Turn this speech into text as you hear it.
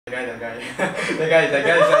That guy. That guy is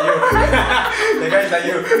like you. That guy is like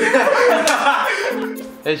you.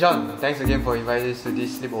 Hey Sean, thanks again for inviting us to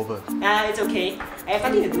this sleepover. It's okay. I have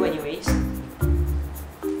nothing to do anyways.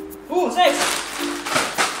 Ooh, thanks!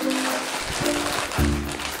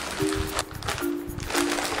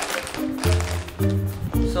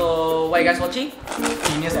 So, what are you guys watching?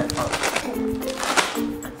 Phineas and Ferb.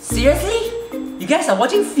 Seriously? You guys are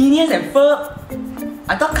watching Phineas and Ferb?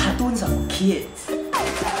 I thought cartoons are for kids.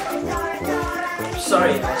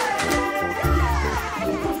 Sorry.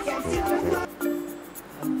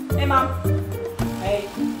 Hey mom. Hey.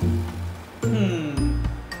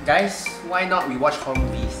 Guys, why not we watch horror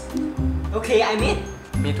movies? Okay, I'm in.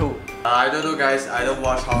 Me too. I don't know guys, I don't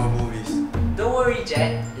watch horror movies. Don't worry,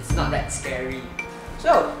 Jet. It's not that scary.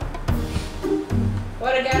 So,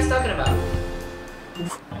 what are you guys talking about?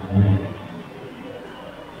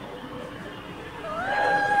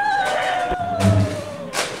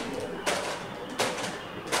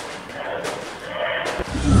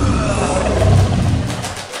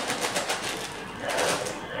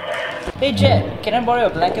 Hey Jet, can I borrow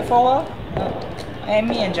your blanket for a while?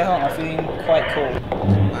 Me and Jahan are feeling quite cold.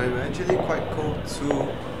 I'm actually quite cold too.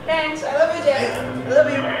 Thanks, I love you, Jet. I love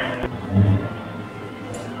you.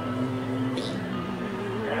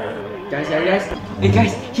 Guys. Hey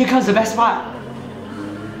guys, here comes the best part.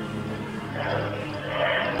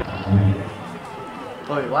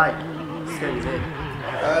 Oi, why? Scared is it?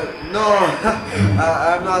 No,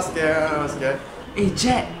 I'm not scared. I'm not scared. Hey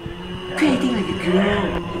Jet, quit acting like a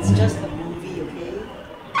girl. It's just a movie, okay?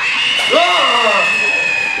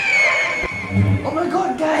 Oh my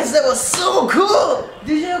god guys, that was so cool!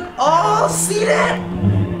 Did you all see that?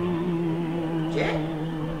 Jet?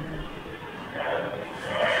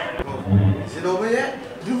 Oh, is it over yet?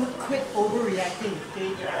 Dude, quit overreacting,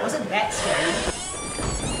 okay? Wasn't that scary?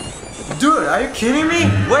 Dude, are you kidding me?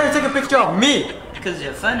 Why you take a picture of me? Because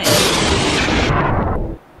you're funny.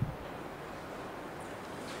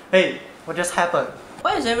 Hey, what just happened?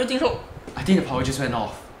 Why is everything so... I think the power just went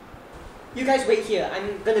off. You guys wait here.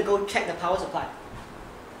 I'm gonna go check the power supply.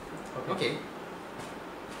 Okay.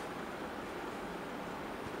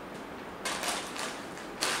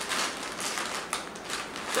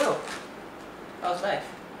 So, how's life?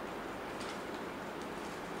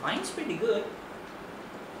 Mine's pretty good.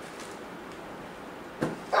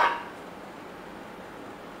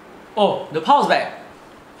 Oh, the power's back.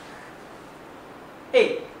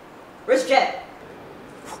 Hey, where's Jet?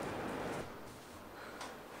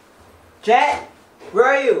 Jet? Where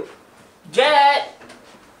are you? Jet!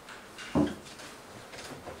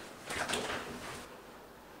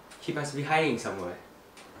 He must be hiding somewhere.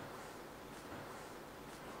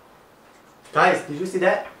 Guys, did you see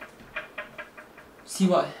that? See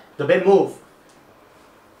what? The bed move.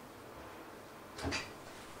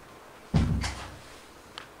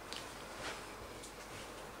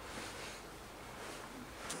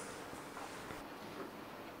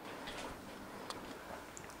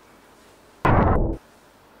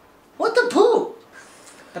 What the poo?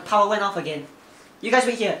 The power went off again. You guys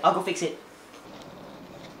wait here. I'll go fix it.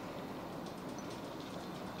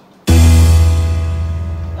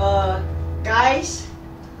 Guys?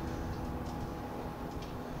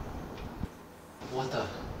 What the?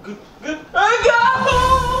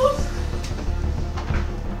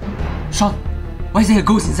 Sean, why is there a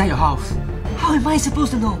ghost inside your house? How am I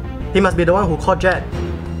supposed to know? He must be the one who called Jet.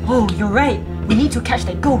 Oh, you're right. We need to catch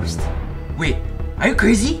that ghost. Wait, are you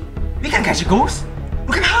crazy? We can't catch a ghost.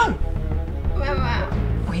 Look at him.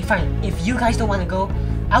 Okay, fine. If you guys don't want to go,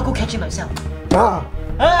 I'll go catch it myself. Ah.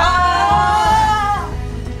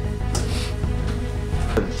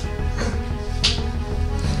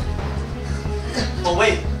 Oh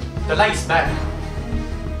wait, the light is back.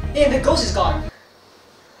 Hey, the ghost is gone.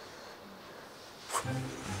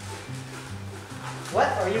 What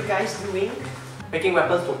are you guys doing? Making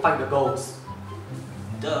weapons to fight the ghosts.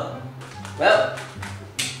 Duh. Well,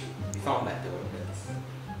 we found better weapons.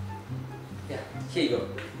 Yeah, here you go.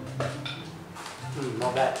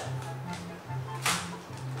 Not bad.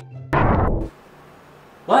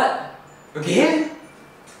 What? Again?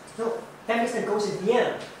 No, that means the ghost is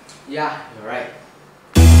near. Yeah, you're right.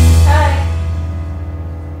 Hi.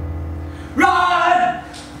 Run!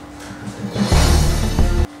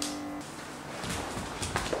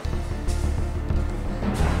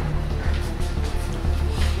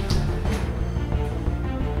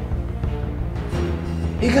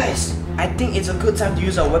 Hey guys, I think it's a good time to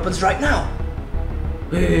use our weapons right now.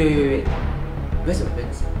 Wait. Where's the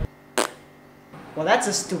weapons? Well, that's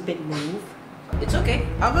a stupid move. It's okay,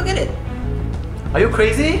 I'll go get it. Are you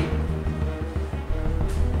crazy?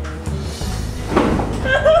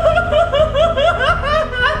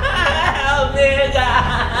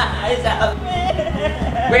 guys out.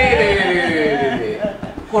 Wait.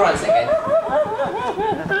 Hold on a second.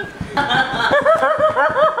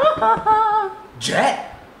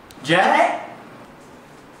 Jet? Jet?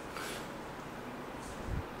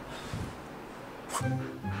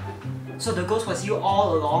 So the ghost was you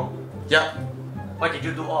all along? Yeah. Why did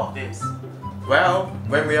you do all of this? Well,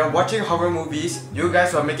 when we are watching horror movies, you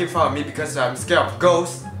guys were making fun of me because I'm scared of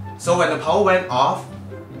ghosts. So when the power went off,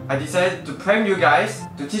 I decided to prank you guys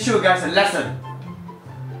to teach you guys a lesson.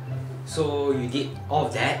 So you did all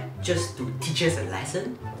of that just to teach us a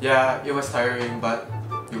lesson? Yeah, it was tiring, but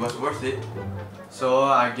it was worth it. So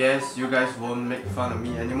I guess you guys won't make fun of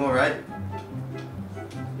me anymore, right?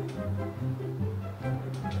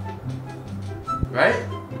 Right?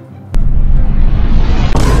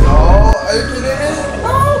 No, are you kidding me?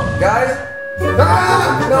 No, guys.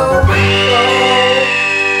 Ah, no.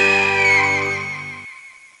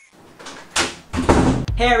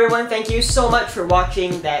 Hey everyone, thank you so much for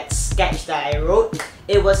watching that sketch that I wrote.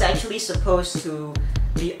 It was actually supposed to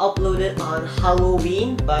be uploaded on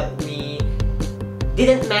Halloween, but we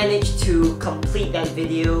didn't manage to complete that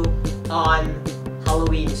video on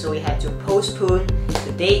Halloween, so we had to postpone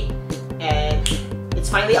the date, and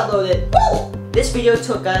it's finally uploaded. Woo! This video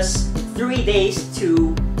took us 3 days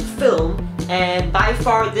to film, and by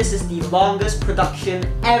far this is the longest production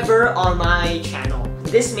ever on my channel.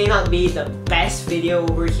 This may not be the best video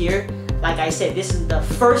over here. Like I said, this is the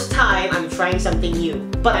first time I'm trying something new.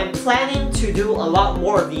 But I'm planning to do a lot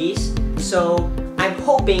more of these, so I'm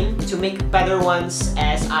hoping to make better ones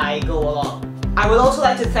as I go along. I would also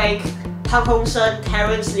like to thank Pang Hong Sen,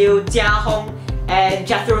 Terrence Liu, Jia Hong, and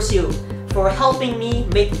Jethro Siu for helping me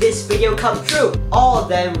make this video come true. All of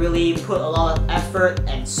them really put a lot of effort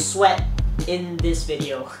and sweat in this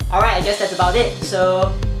video. Alright, I guess that's about it.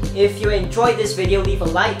 So if you enjoyed this video, leave a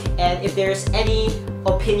like, and if there's any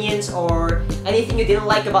opinions or anything you didn't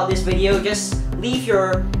like about this video, just leave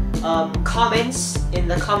your comments in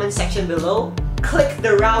the comment section below. Click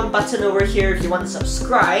the round button over here if you want to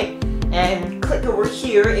subscribe, and click over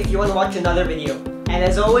here if you want to watch another video. And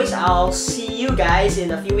as always, I'll see you guys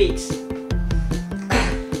in a few weeks.